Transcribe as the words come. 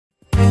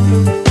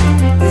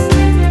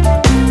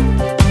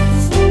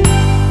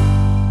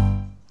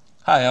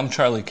Hi, I'm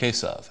Charlie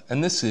Kasov,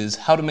 and this is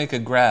how to make a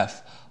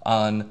graph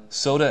on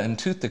soda and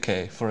tooth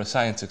decay for a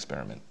science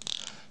experiment.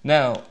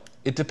 Now,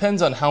 it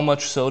depends on how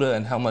much soda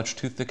and how much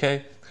tooth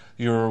decay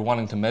you're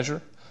wanting to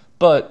measure,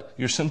 but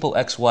your simple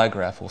XY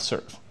graph will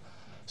serve.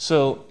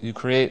 So you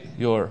create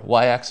your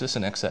y-axis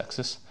and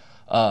x-axis.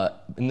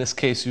 In this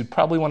case, you'd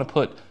probably want to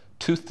put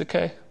tooth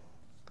decay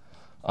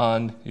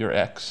on your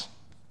x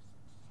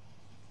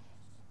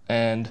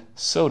and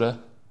soda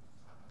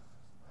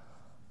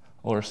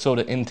or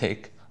soda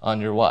intake on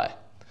your y.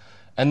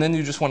 And then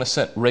you just want to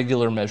set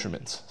regular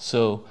measurements.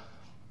 So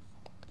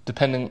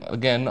depending,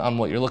 again, on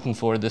what you're looking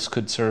for, this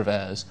could serve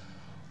as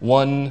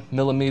 1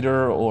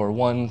 millimeter or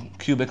 1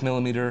 cubic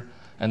millimeter,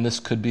 and this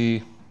could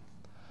be,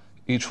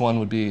 each one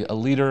would be a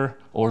liter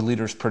or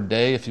liters per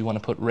day if you want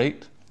to put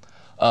rate.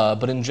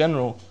 But in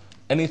general,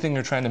 anything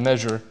you're trying to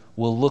measure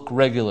will look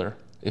regular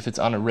if it's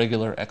on a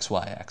regular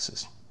XY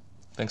axis.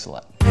 Thanks a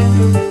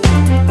lot.